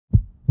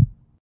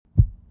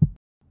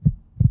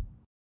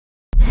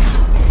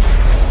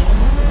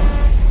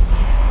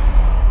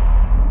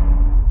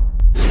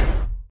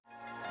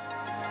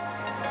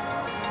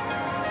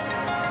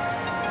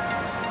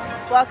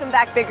Welcome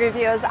back, Big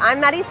Reviewers. I'm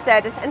Maddie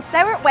Sturgis, and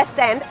today we're at West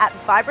End at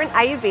Vibrant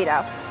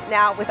Ayurveda.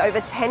 Now, with over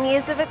 10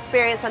 years of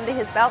experience under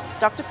his belt,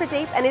 Dr.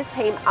 Pradeep and his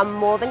team are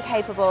more than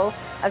capable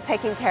of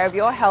taking care of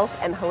your health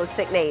and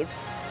holistic needs.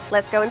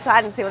 Let's go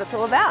inside and see what it's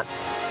all about.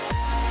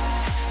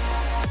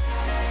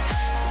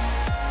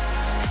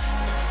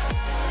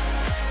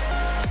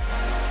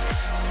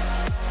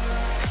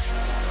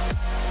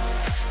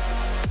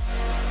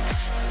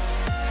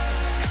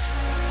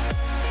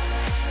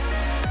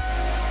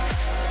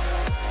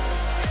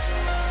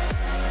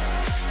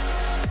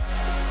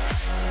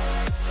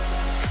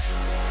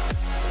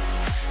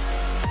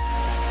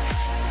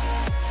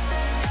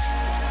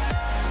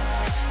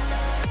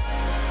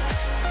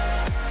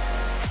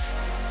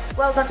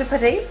 Well, Dr.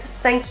 Pradeep,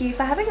 thank you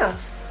for having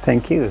us.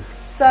 Thank you.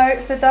 So,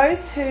 for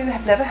those who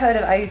have never heard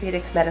of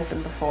Ayurvedic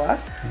medicine before,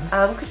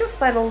 could you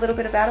explain a little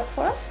bit about it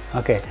for us?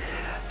 Okay,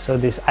 so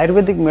this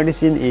Ayurvedic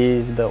medicine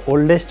is the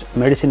oldest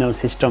medicinal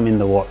system in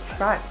the world.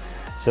 Right.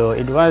 So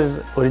it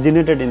was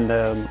originated in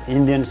the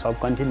Indian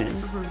subcontinent,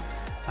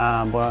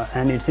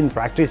 and it's in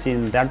practice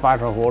in that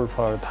part of the world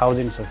for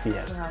thousands of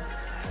years. Wow.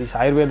 This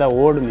Ayurveda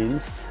word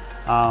means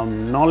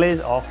knowledge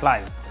of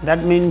life.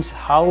 That means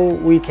how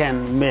we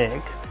can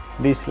make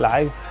this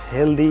life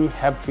healthy,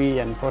 happy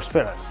and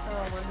prosperous.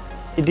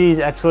 It is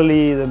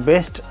actually the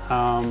best,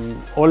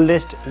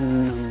 oldest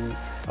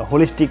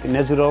holistic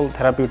natural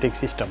therapeutic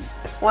system.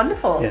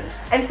 Wonderful. Yes.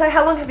 And so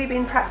how long have you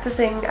been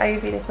practicing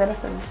Ayurvedic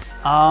medicine?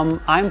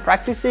 I'm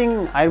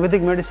practicing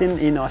Ayurvedic medicine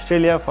in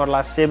Australia for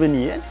last 7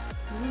 years.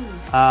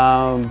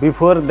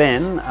 Before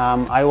then,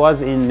 I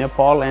was in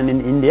Nepal and in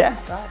India.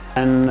 Right.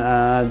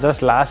 And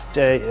just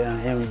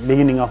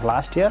beginning of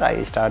last year, I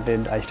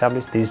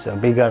established this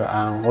bigger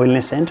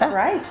wellness center.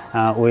 Right.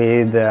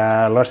 With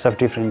lots of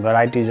different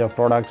varieties of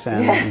products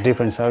and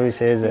different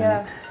services.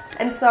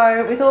 And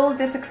so, with all of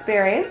this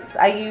experience,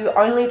 are you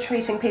only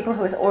treating people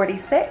who are already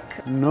sick?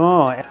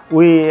 No,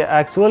 we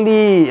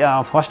actually,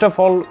 first of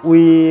all,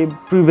 we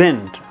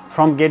prevent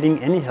from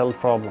getting any health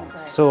problems.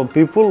 Right. So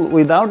people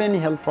without any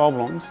health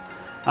problems,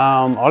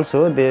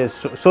 also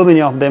so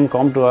many of them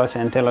come to us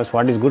and tell us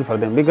what is good for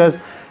them, because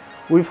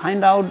we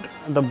find out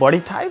the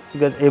body type,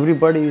 because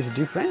everybody is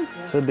different,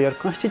 so their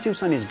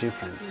constitution is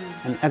different.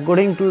 And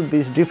according to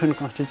this different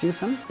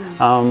constitution,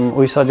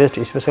 we suggest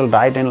a special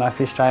diet and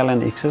lifestyle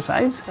and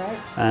exercise. Right.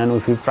 And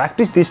if we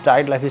practice this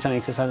diet, lifestyle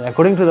and exercise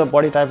according to the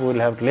body type, we will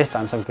have less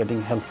chance of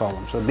getting health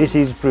problems. So this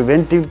is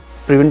preventative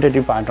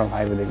part of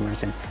Ayurvedic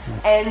medicine.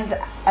 And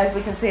as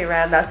we can see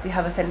around us, you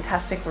have a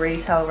fantastic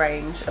retail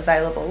range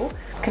available.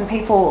 Can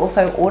people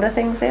also order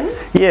things in?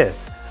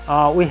 Yes,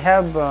 we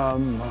have a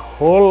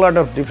whole lot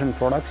of different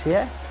products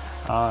here.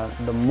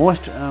 The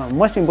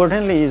most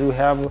importantly is we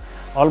have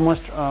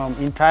almost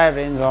entire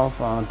range of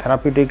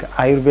therapeutic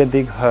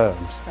Ayurvedic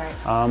herbs.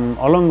 Right.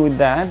 Along with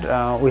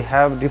that, we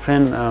have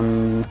different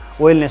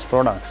wellness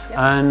products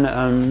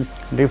and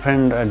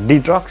different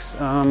detox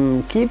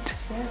kit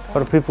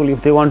for people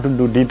if they want to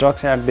do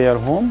detox at their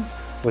home.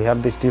 We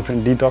have this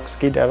different detox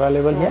kit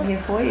available here. All here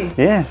for you.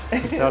 Yes,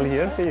 it's all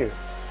here for you.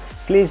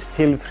 Please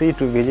feel free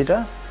to visit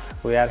us.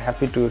 We are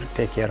happy to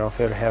take care of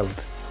your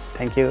health.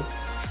 Thank you.